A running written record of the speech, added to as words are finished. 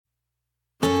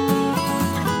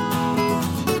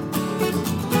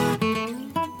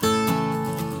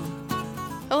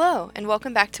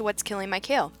welcome back to What's Killing My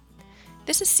Kale.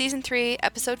 This is Season 3,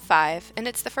 Episode 5, and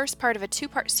it's the first part of a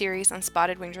two-part series on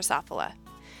spotted winged Drosophila.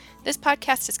 This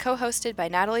podcast is co-hosted by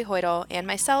Natalie Hoydel and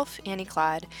myself, Annie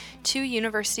Clodd, two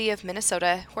University of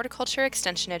Minnesota horticulture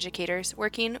extension educators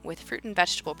working with fruit and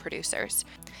vegetable producers.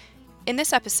 In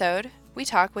this episode, we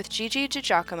talk with Gigi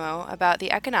DiGiacomo about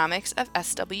the economics of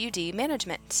SWD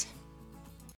management.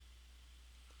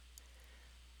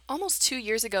 Almost 2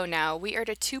 years ago now, we aired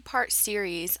a two-part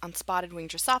series on spotted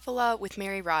winged Drosophila with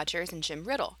Mary Rogers and Jim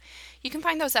Riddle. You can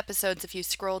find those episodes if you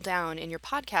scroll down in your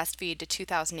podcast feed to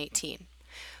 2018.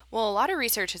 Well, a lot of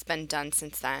research has been done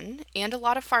since then, and a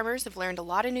lot of farmers have learned a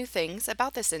lot of new things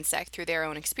about this insect through their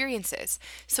own experiences,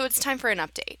 so it's time for an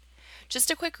update.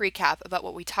 Just a quick recap about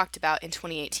what we talked about in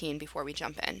 2018 before we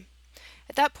jump in.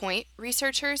 At that point,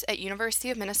 researchers at University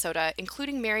of Minnesota,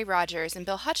 including Mary Rogers and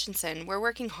Bill Hutchinson, were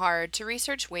working hard to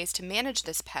research ways to manage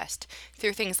this pest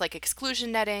through things like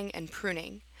exclusion netting and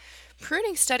pruning.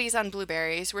 Pruning studies on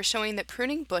blueberries were showing that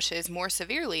pruning bushes more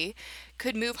severely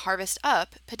could move harvest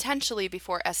up, potentially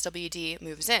before SWD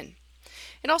moves in.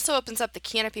 It also opens up the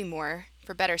canopy more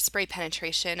for better spray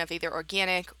penetration of either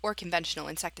organic or conventional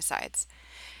insecticides.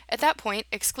 At that point,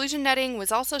 exclusion netting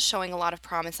was also showing a lot of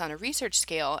promise on a research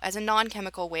scale as a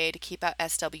non-chemical way to keep out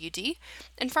SWD,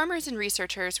 and farmers and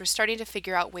researchers were starting to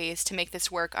figure out ways to make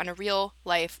this work on a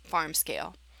real-life farm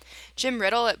scale. Jim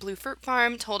Riddle at Blue Fruit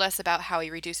Farm told us about how he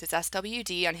reduces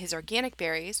SWD on his organic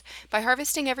berries by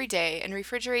harvesting every day and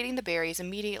refrigerating the berries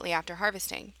immediately after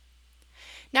harvesting.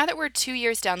 Now that we're 2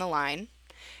 years down the line,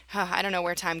 I don't know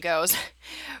where time goes,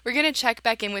 we're going to check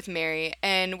back in with Mary,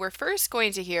 and we're first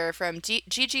going to hear from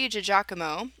Gigi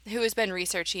DiGiacomo, who has been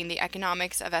researching the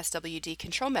economics of SWD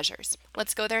control measures.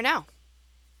 Let's go there now.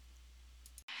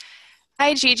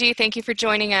 Hi, Gigi. Thank you for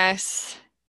joining us.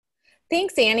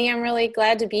 Thanks, Annie. I'm really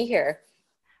glad to be here.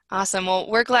 Awesome. Well,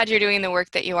 we're glad you're doing the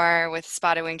work that you are with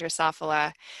spotted winged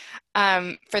Drosophila.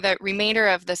 For the remainder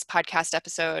of this podcast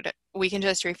episode, we can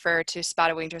just refer to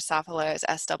spotted winged Drosophila as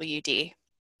SWD.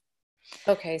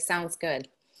 Okay, sounds good.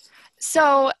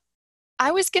 So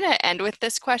I was going to end with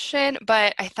this question,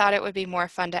 but I thought it would be more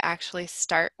fun to actually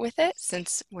start with it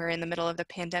since we're in the middle of the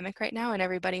pandemic right now and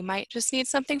everybody might just need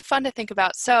something fun to think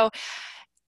about. So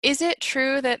is it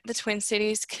true that the Twin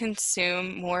Cities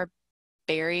consume more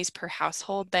berries per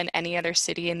household than any other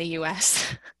city in the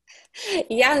U.S.?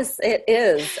 Yes, it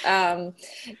is.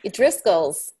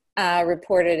 Driscoll's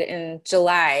reported in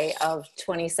July of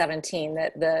 2017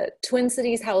 that the Twin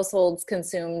Cities households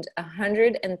consumed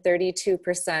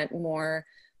 132% more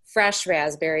fresh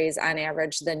raspberries on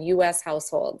average than U.S.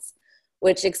 households,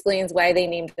 which explains why they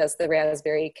named us the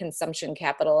raspberry consumption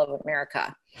capital of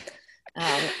America.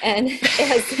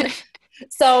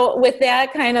 So with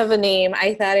that kind of a name,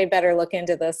 I thought I'd better look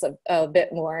into this a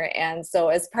bit more. And so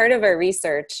as part of our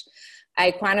research,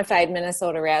 I quantified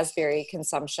Minnesota raspberry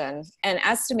consumption and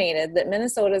estimated that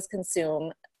Minnesotans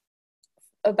consume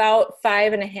about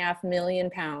 5.5 million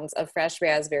pounds of fresh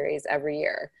raspberries every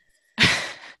year.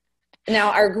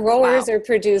 Now, our growers are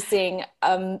producing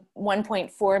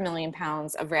 1.4 million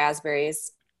pounds of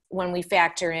raspberries when we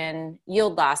factor in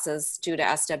yield losses due to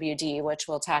SWD, which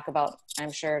we'll talk about,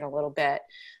 I'm sure, in a little bit.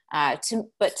 But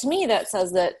to me, that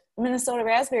says that Minnesota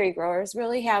raspberry growers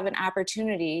really have an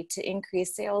opportunity to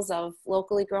increase sales of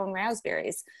locally grown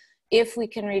raspberries if we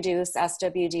can reduce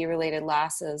SWD-related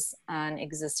losses on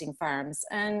existing farms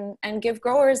and give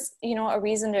growers, a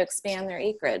reason to expand their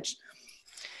acreage.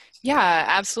 Yeah,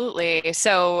 absolutely.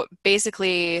 So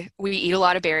basically, we eat a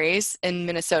lot of berries in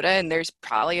Minnesota, and there's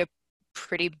probably a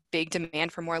pretty big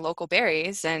demand for more local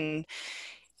berries. And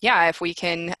yeah, if we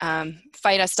can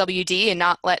fight SWD and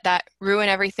not let that ruin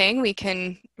everything, we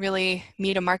can really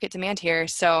meet a market demand here.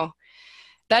 So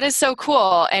that is so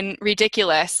cool and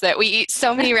ridiculous that we eat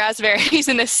so many raspberries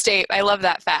in this state. I love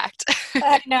that fact.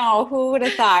 I know, who would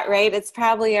have thought, right? It's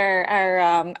probably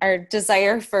our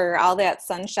desire for all that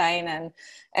sunshine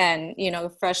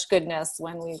and fresh goodness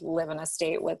when we live in a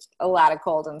state with a lot of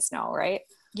cold and snow, right?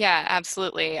 Yeah,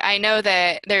 absolutely. I know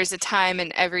that there's a time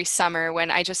in every summer when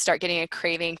I just start getting a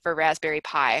craving for raspberry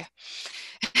pie.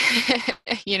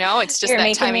 It's just You're that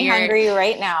making time me of year. Hungry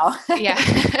right now.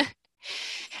 Yeah.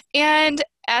 And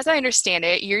as I understand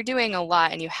it, you're doing a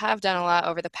lot, and you have done a lot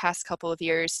over the past couple of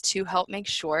years to help make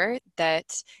sure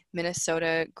that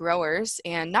Minnesota growers,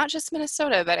 and not just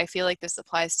Minnesota, but I feel like this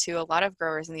applies to a lot of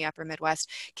growers in the upper Midwest,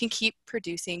 can keep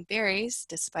producing berries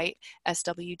despite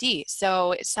SWD.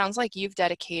 So it sounds like you've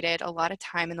dedicated a lot of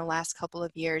time in the last couple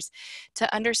of years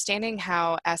to understanding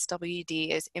how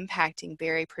SWD is impacting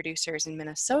berry producers in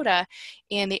Minnesota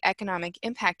and the economic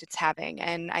impact it's having.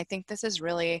 And I think this is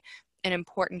really an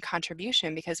important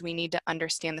contribution because we need to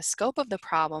understand the scope of the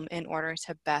problem in order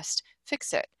to best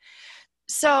fix it.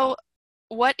 So,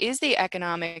 what is the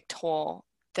economic toll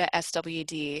that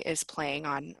SWD is playing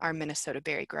on our Minnesota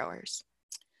berry growers?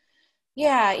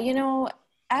 Yeah,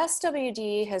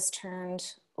 SWD has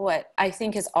turned what I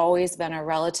think has always been a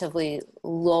relatively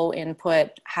low input,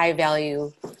 high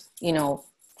value, you know,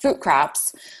 fruit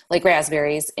crops like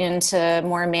raspberries into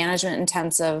more management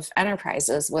intensive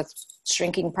enterprises with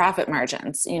shrinking profit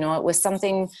margins. It was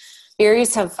something,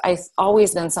 berries have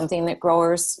always been something that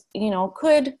growers,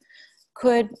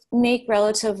 could make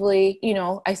relatively,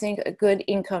 I think a good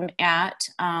income at.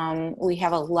 We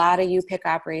have a lot of U-pick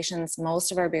operations.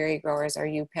 Most of our berry growers are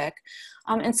U-pick.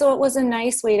 And so it was a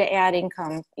nice way to add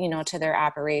income, to their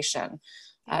operation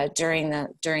during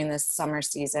this summer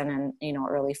season and,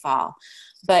 early fall.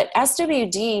 But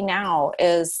SWD now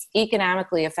is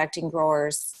economically affecting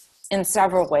growers in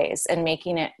several ways and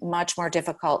making it much more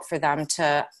difficult for them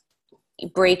to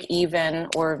break even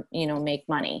or, make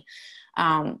money.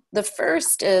 The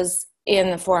first is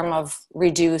in the form of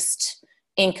reduced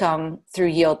income through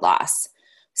yield loss.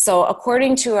 So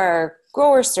according to our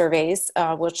grower surveys,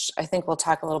 which I think we'll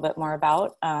talk a little bit more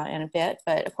about in a bit,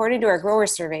 but according to our grower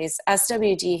surveys,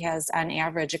 SWD has on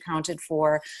average accounted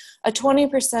for a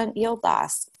 20% yield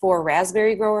loss for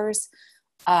raspberry growers,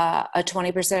 a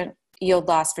 20% yield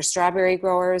loss for strawberry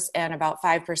growers, and about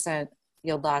 5%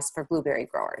 yield loss for blueberry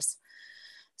growers.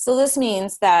 So this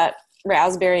means that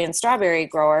raspberry and strawberry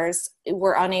growers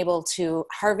were unable to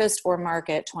harvest or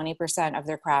market 20% of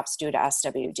their crops due to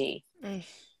SWD.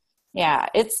 Yeah,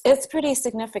 it's pretty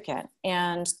significant.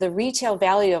 And the retail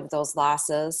value of those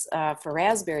losses for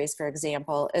raspberries, for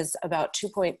example, is about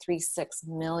 $2.36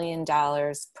 million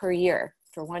per year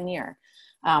for 1 year.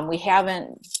 We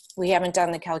haven't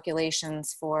done the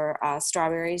calculations for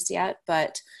strawberries yet,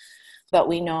 but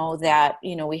we know that,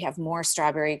 we have more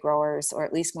strawberry growers, or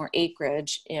at least more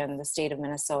acreage in the state of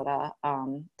Minnesota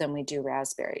than we do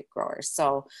raspberry growers,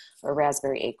 or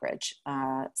raspberry acreage.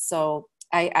 So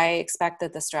I expect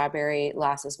that the strawberry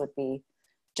losses would be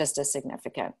just as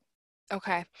significant.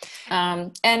 Okay.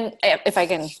 And if I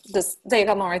can just say a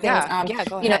couple more things,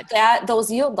 go ahead. That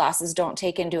those yield losses don't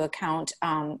take into account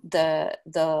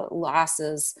the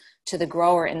losses to the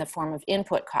grower in the form of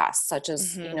input costs, such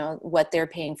as what they're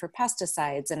paying for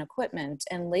pesticides and equipment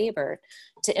and labor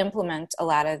to implement a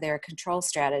lot of their control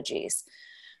strategies.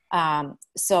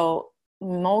 So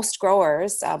most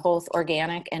growers, both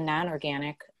organic and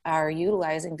non-organic, are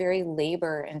utilizing very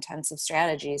labor-intensive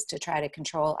strategies to try to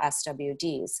control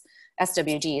SWDs,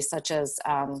 such as,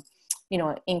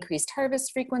 increased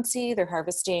harvest frequency. They're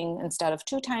harvesting instead of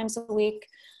 2 times a week,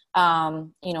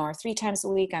 or 3 times a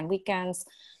week on weekends.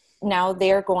 Now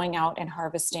they're going out and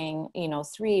harvesting,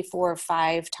 3, 4,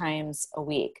 5 times a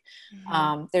week.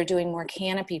 They're doing more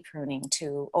canopy pruning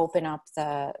to open up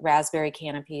the raspberry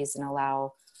canopies and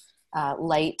allow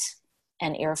light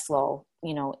and airflow,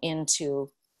 into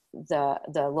the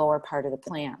lower part of the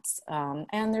plants.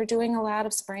 And they're doing a lot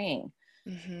of spraying.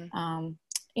 And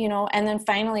then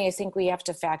finally, I think we have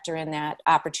to factor in that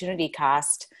opportunity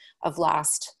cost of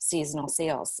lost seasonal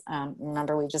sales.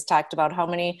 Remember, we just talked about how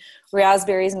many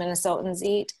raspberries Minnesotans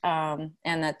eat, and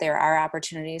that there are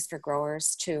opportunities for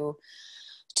growers to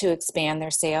expand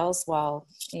their sales. Well,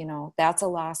 that's a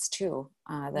loss too,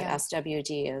 that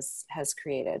SWD has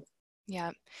created.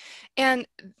 Yeah. And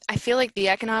I feel like the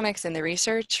economics and the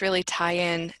research really tie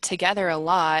in together a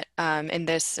lot in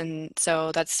this. And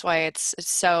so that's why it's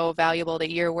so valuable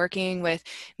that you're working with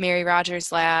Mary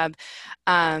Rogers' lab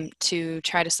to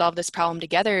try to solve this problem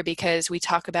together, because we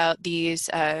talk about these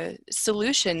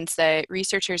solutions that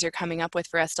researchers are coming up with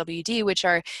for SWD, which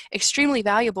are extremely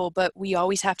valuable, but we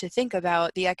always have to think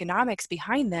about the economics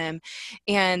behind them.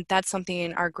 And that's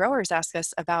something our growers ask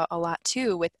us about a lot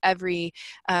too, with every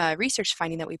research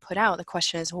finding that we put out. The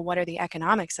question is, well, what are the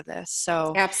economics of this?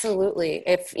 So absolutely,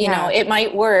 if it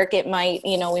might work, it might,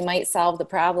 we might solve the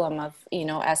problem of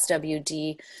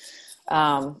SWD,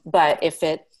 but if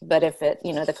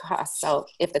the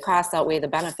costs outweigh the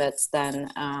benefits, then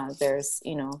there's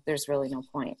really no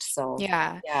point. So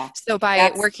so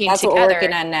by working that's together, what we're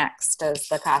working on next, is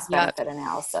the cost benefit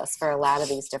analysis for a lot of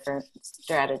these different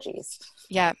strategies.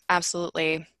 Yeah,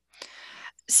 absolutely.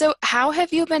 So how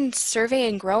have you been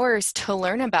surveying growers to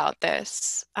learn about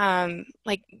this?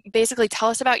 Basically tell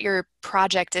us about your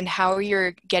project and how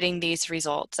you're getting these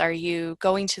results. Are you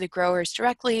going to the growers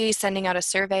directly, sending out a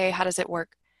survey? How does it work?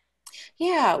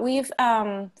 Yeah, we've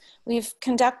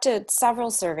conducted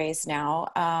several surveys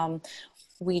now.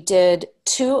 we did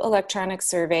 2 electronic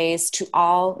surveys to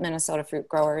all Minnesota fruit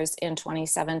growers in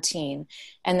 2017.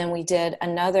 And then we did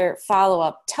another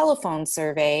follow-up telephone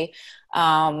survey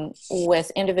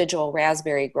with individual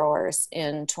raspberry growers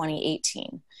in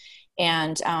 2018.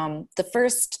 And the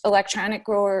first electronic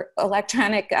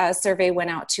survey went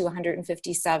out to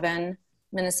 157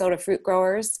 Minnesota fruit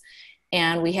growers,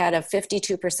 and we had a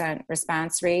 52%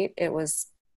 response rate. It was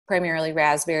primarily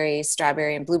raspberry,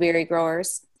 strawberry, and blueberry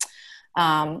growers.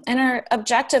 And our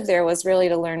objective there was really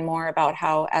to learn more about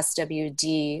how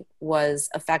SWD was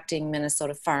affecting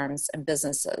Minnesota farms and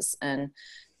businesses, and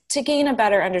to gain a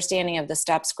better understanding of the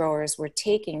steps growers were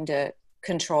taking to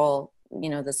control,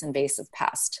 this invasive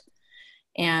pest.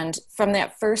 And from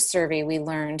that first survey, we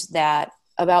learned that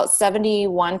about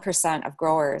 71% of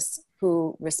growers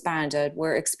who responded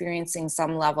were experiencing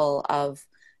some level of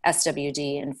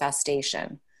SWD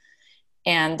infestation.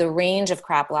 And the range of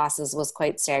crop losses was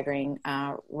quite staggering.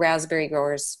 Raspberry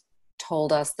growers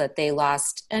told us that they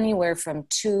lost anywhere from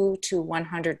 2 to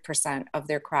 100% of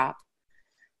their crop.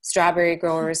 Strawberry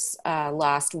growers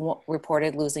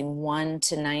reported losing 1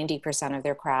 to 90% of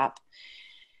their crop.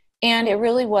 And it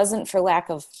really wasn't for lack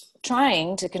of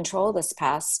trying to control this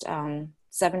pest.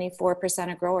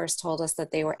 74% of growers told us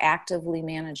that they were actively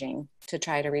managing to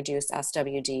try to reduce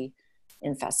SWD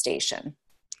infestation.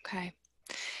 Okay.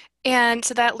 And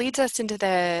so that leads us into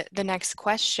the next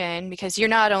question, because you're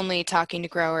not only talking to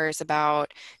growers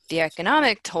about the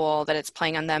economic toll that it's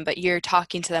playing on them, but you're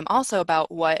talking to them also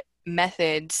about what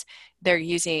methods they're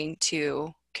using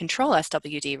to control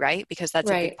SWD, right? Because that's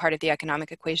a big part of the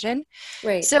economic equation.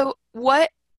 Right. So what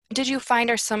did you find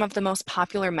are some of the most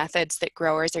popular methods that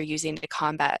growers are using to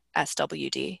combat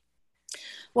SWD?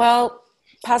 Well,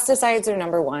 pesticides are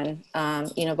number one.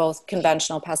 Both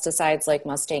conventional pesticides like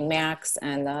Mustang Max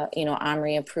and the,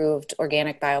 OMRI approved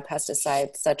organic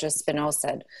biopesticides such as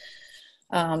spinosad.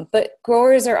 But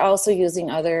growers are also using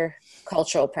other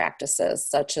cultural practices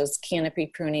such as canopy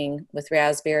pruning with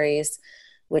raspberries,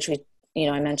 which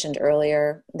I mentioned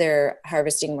earlier. They're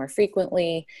harvesting more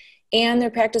frequently, and they're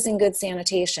practicing good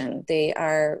sanitation. They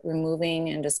are removing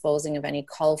and disposing of any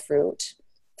cull fruit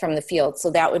from the field.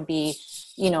 So that would be,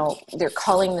 they're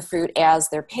culling the fruit as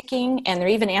they're picking, and they're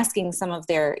even asking some of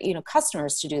their,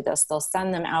 customers to do this. They'll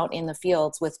send them out in the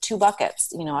fields with 2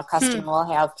 buckets. A customer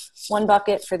will have 1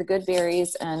 bucket for the good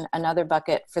berries and another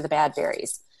bucket for the bad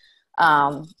berries.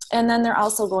 And then they're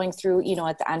also going through,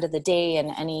 at the end of the day,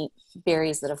 and any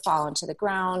berries that have fallen to the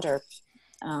ground or,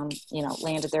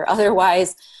 landed there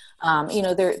otherwise,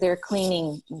 they're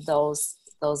cleaning those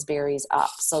berries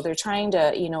up. So they're trying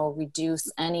to,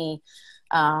 reduce any,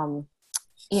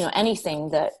 anything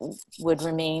that would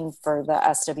remain for the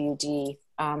SWD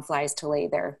flies to lay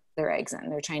their eggs in.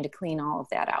 They're trying to clean all of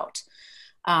that out.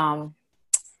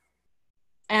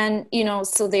 And,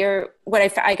 so what I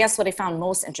found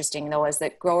most interesting though, is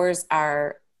that growers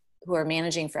who are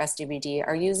managing for SWD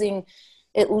are using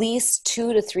at least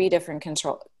 2 to 3 different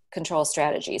control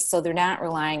strategies. So they're not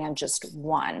relying on just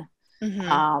one.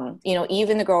 Mm-hmm.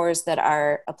 Even the growers that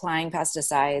are applying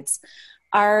pesticides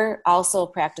are also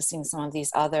practicing some of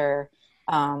these other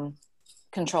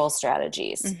control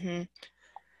strategies. Mm-hmm.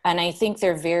 And I think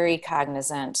they're very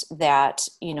cognizant that,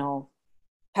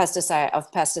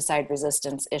 pesticide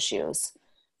resistance issues.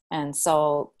 And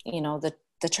so,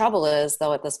 the trouble is,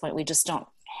 though, at this point, we just don't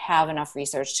have enough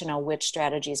research to know which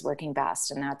strategy is working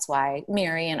best. And that's why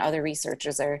Mary and other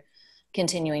researchers are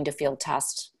continuing to field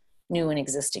test new and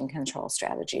existing control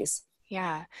strategies.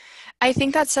 Yeah. I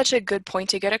think that's such a good point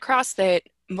to get across, that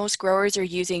most growers are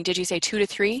using, did you say 2 to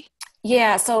 3?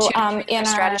 Yeah. So in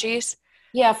strategies?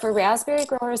 For raspberry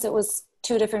growers, it was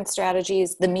 2 different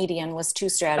strategies. The median was 2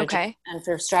 strategies. Okay. And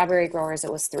for strawberry growers,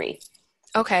 it was 3.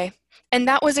 Okay. And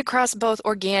that was across both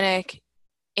organic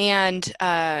and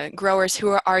growers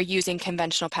who are using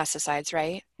conventional pesticides,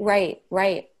 right?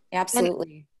 Right.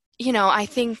 Absolutely. And, I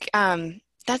think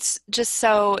that's just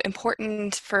so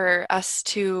important for us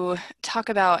to talk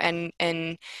about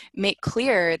and make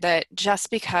clear that just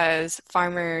because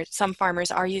some farmers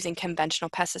are using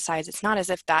conventional pesticides, it's not as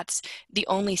if that's the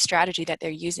only strategy that they're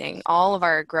using. All of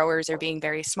our growers are being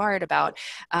very smart about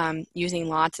using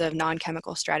lots of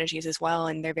non-chemical strategies as well,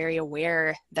 and they're very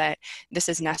aware that this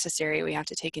is necessary. We have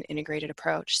to take an integrated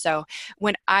approach. So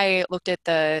when I looked at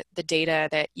the data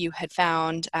that you had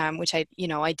found, which I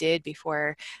did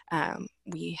before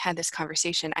we had this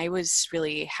conversation, I was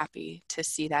really happy to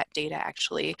see that data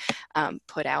actually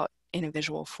put out in a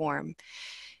visual form.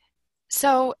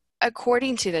 So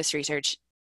according to this research,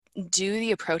 do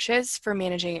the approaches for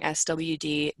managing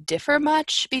SWD differ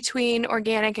much between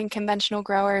organic and conventional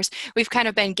growers? We've kind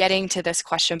of been getting to this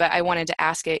question, but I wanted to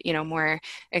ask it, more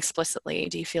explicitly.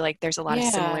 Do you feel like there's a lot of Yeah.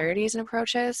 similarities in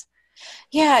approaches?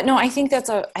 Yeah, no, I think that's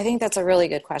a really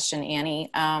good question, Annie.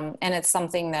 And it's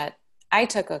something that I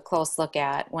took a close look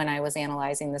at when I was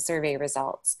analyzing the survey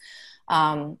results.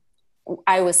 Um,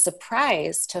 I was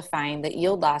surprised to find that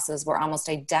yield losses were almost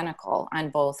identical on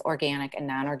both organic and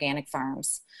non-organic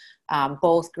farms.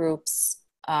 Both groups,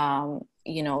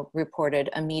 reported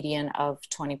a median of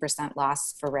 20%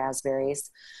 loss for raspberries.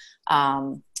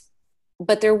 Um,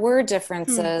 but there were Hmm.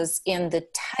 differences in the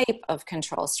type of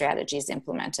control strategies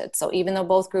implemented. So even though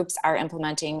both groups are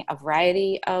implementing a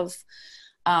variety of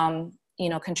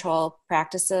control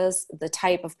practices, the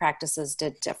type of practices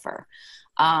did differ.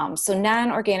 So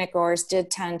non-organic growers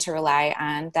did tend to rely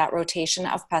on that rotation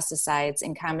of pesticides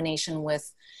in combination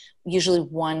with usually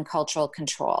one cultural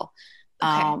control.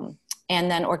 Okay. And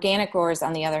then organic growers,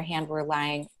 on the other hand, were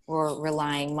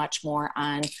relying much more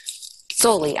on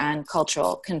solely on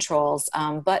cultural controls,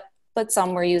 but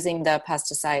some were using the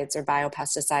pesticides or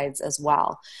biopesticides as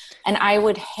well. And I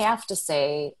would have to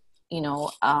say,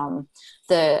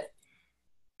 the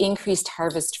increased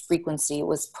harvest frequency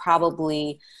was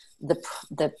probably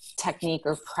the technique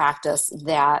or practice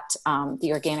that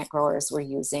the organic growers were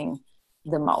using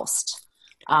the most.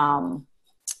 Um,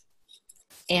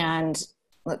 and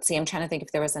let's see, I'm trying to think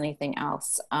if there was anything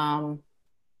else.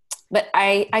 But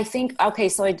I think, okay,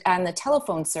 so on the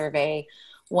telephone survey,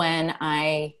 when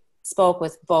I spoke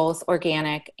with both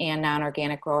organic and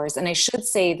non-organic growers, and I should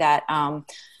say that for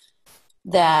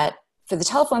the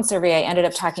telephone survey, I ended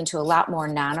up talking to a lot more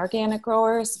non-organic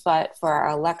growers, but for our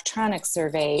electronic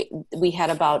survey, we had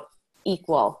about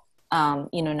equal,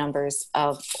 numbers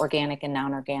of organic and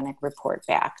non-organic report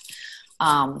back.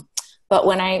 Um, but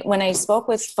when I spoke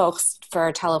with folks for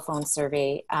our telephone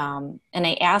survey, and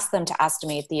I asked them to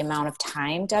estimate the amount of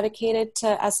time dedicated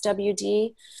to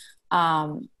SWD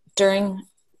during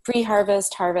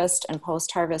pre-harvest, harvest, and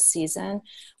post-harvest season,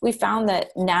 we found that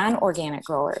non-organic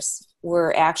growers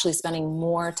were actually spending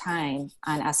more time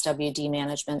on SWD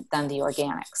management than the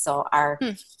organic. So our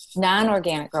Hmm.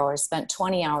 non-organic growers spent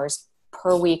 20 hours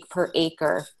per week per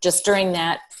acre just during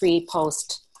that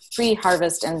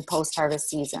pre-harvest and post-harvest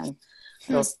season,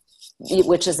 Hmm. those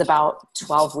which is about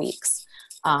 12 weeks.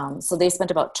 So they spent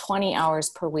about 20 hours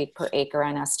per week per acre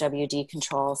on SWD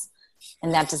controls.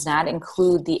 And that does not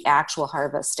include the actual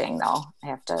harvesting, though. I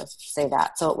have to say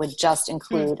that. So it would just Hmm.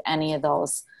 include any of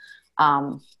those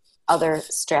um, other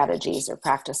strategies or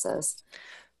practices.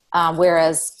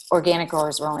 Whereas organic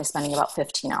growers were only spending about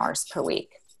 15 hours per week.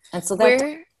 And so that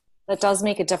Where that does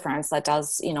make a difference. That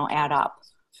does, add up.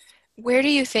 where do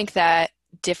you think that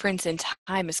difference in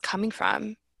time is coming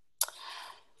from?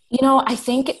 I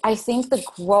think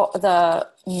the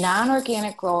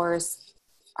non-organic growers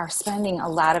are spending a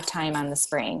lot of time on the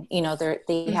spraying. They have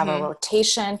a Mm-hmm.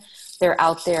 rotation. They're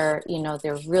out there.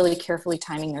 They're really carefully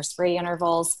timing their spray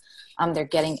intervals. They're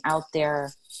getting out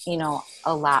there,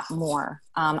 a lot more.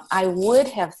 I would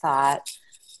have thought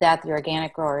that the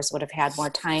organic growers would have had more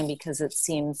time because it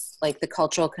seems like the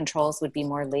cultural controls would be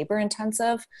more labor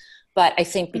intensive. But I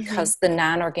think Mm-hmm. because the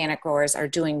non-organic growers are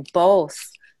doing both,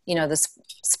 the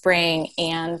spraying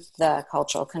and the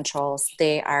cultural controls,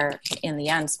 they are in the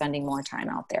end spending more time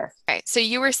out there. Right. So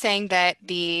you were saying that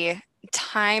the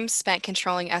time spent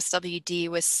controlling SWD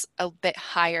was a bit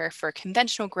higher for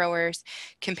conventional growers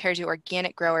compared to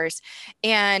organic growers.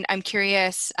 And I'm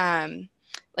curious,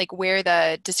 like where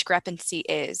the discrepancy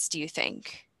is, do you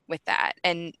think, with that?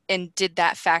 And did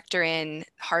that factor in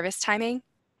harvest timing?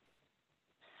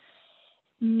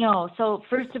 No. So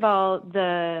first of all,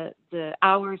 the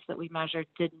hours that we measured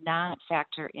did not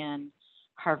factor in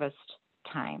harvest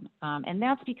time, and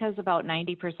that's because about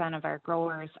 90% of our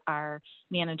growers are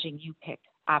managing U-pick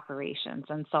operations,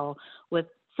 and so with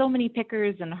so many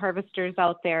pickers and harvesters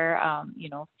out there,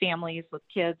 families with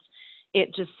kids,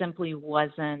 it just simply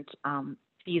wasn't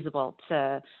feasible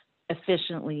to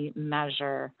efficiently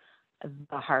measure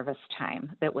the harvest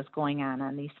time that was going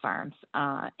on these farms,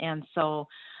 and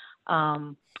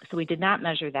um, so we did not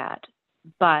measure that,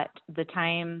 but the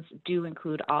times do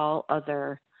include all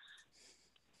other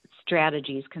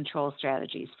strategies, control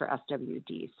strategies for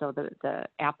SWD. So the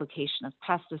application of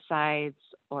pesticides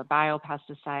or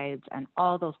biopesticides and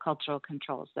all those cultural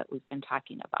controls that we've been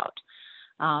talking about.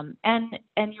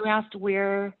 And you asked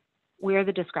where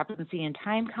the discrepancy in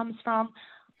time comes from.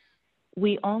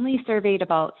 We only surveyed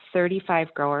about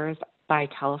 35 growers by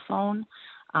telephone,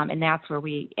 and that's where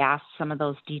we asked some of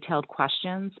those detailed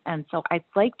questions. And so I'd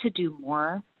like to do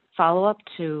more follow-up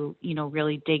to,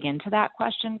 really dig into that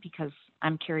question because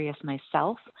I'm curious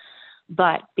myself.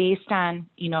 But based on,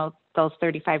 those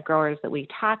 35 growers that we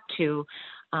talked to,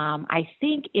 I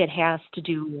think it has to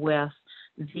do with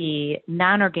the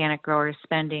non-organic growers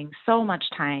spending so much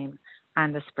time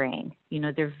on the spraying.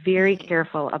 They're very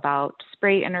careful about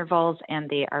spray intervals and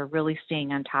they are really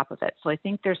staying on top of it. So I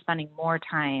think they're spending more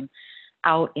time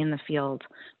out in the field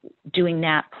doing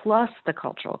that plus the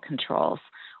cultural controls,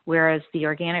 whereas the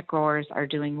organic growers are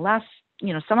doing less.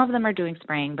 Some of them are doing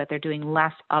spraying, but they're doing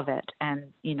less of it.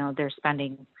 And, they're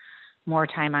spending more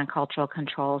time on cultural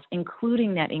controls,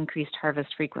 including that increased harvest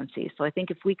frequency. So I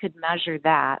think if we could measure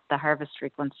that, the harvest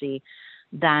frequency,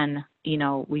 then,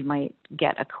 we might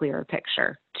get a clearer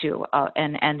picture too.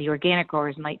 And the organic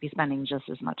growers might be spending just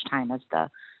as much time as the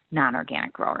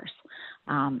non-organic growers.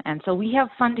 And so we have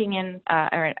funding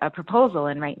or a proposal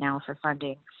in right now for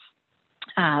funding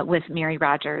with Mary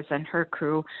Rogers and her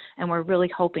crew, and we're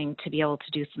really hoping to be able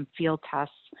to do some field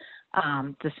tests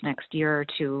this next year or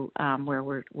two, where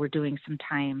we're doing some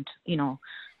timed,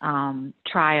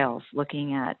 trials,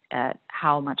 looking at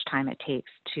how much time it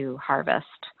takes to harvest.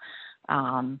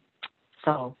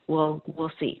 So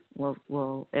we'll see.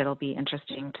 It'll be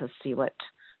interesting to see what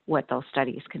those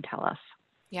studies can tell us.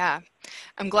 Yeah,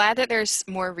 I'm glad that there's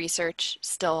more research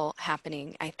still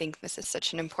happening. I think this is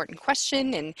such an important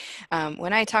question. And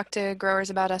when I talk to growers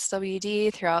about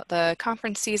SWD throughout the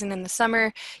conference season in the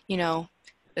summer,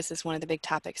 this is one of the big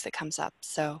topics that comes up.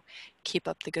 So keep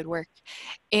up the good work.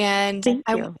 And Thank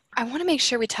you. I want to make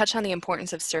sure we touch on the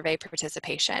importance of survey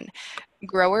participation.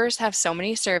 Growers have so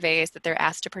many surveys that they're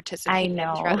asked to participate in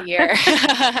throughout the year.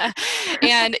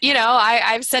 And,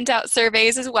 I've sent out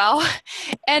surveys as well.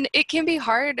 And it can be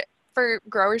hard for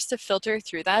growers to filter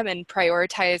through them and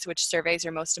prioritize which surveys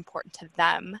are most important to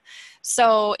them.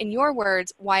 So in your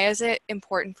words, why is it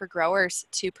important for growers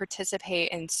to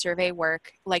participate in survey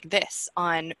work like this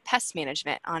on pest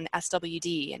management, on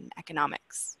SWD and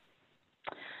economics?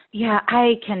 Yeah,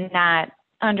 I cannot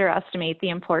underestimate the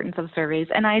importance of surveys.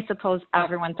 And I suppose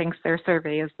everyone thinks their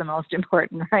survey is the most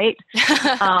important, right?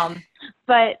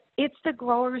 But it's the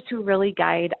growers who really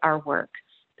guide our work.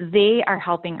 They are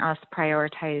helping us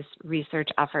prioritize research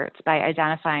efforts by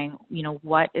identifying,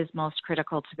 what is most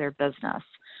critical to their business.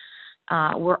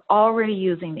 We're already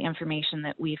using the information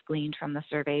that we've gleaned from the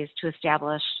surveys to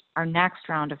establish our next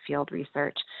round of field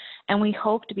research. And we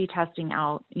hope to be testing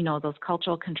out, those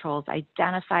cultural controls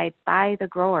identified by the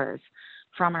growers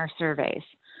from our surveys.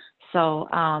 So,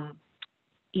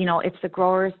 it's the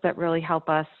growers that really help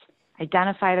us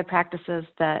identify the practices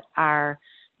that are,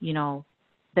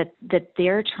 that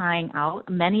they're trying out.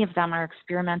 Many of them are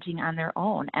experimenting on their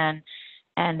own, and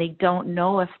they don't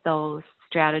know if those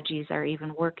strategies are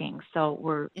even working. So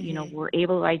we're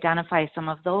able to identify some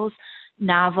of those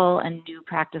novel and new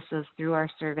practices through our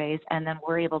surveys, and then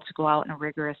we're able to go out and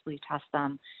rigorously test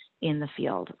them in the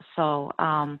field. So,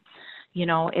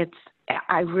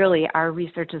 our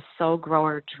research is so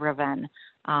grower driven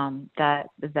that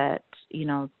the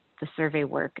survey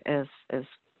work is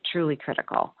truly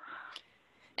critical.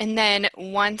 And then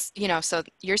once, so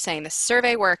you're saying the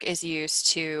survey work is used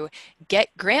to get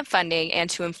grant funding and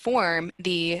to inform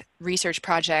the research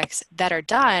projects that are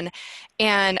done.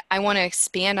 And I want to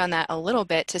expand on that a little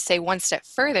bit to say one step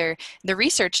further, the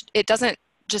research, it doesn't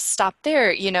just stop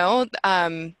there.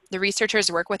 The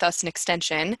researchers work with us in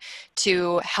Extension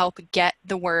to help get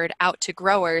the word out to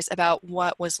growers about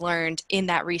what was learned in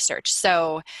that research.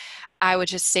 So I would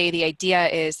just say the idea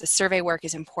is the survey work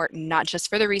is important, not just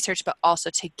for the research, but also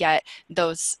to get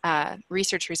those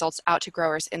research results out to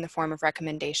growers in the form of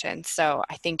recommendations. So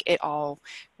I think it all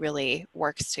really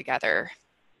works together.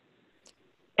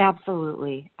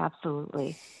 Absolutely.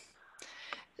 Absolutely.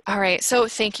 All right. So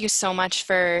thank you so much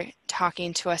for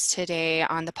talking to us today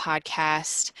on the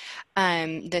podcast.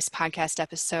 This podcast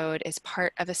episode is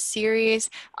part of a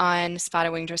series on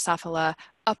spotted-winged Drosophila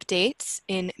updates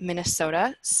in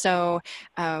Minnesota. So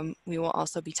we will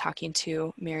also be talking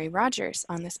to Mary Rogers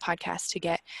on this podcast to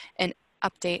get an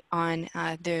update on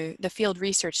the field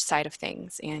research side of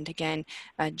things. And again,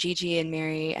 Gigi and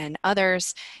Mary and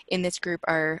others in this group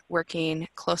are working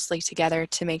closely together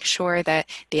to make sure that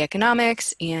the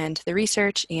economics and the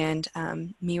research and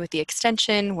me with the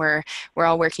extension, we're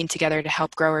all working together to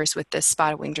help growers with this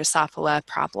spotted-winged Drosophila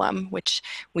problem, which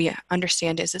we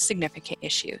understand is a significant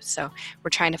issue. So we're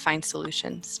trying to find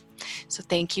solutions. So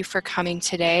thank you for coming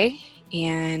today,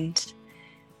 and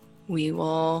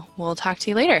we'll talk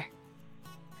to you later.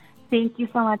 Thank you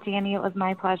so much, Annie. It was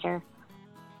my pleasure.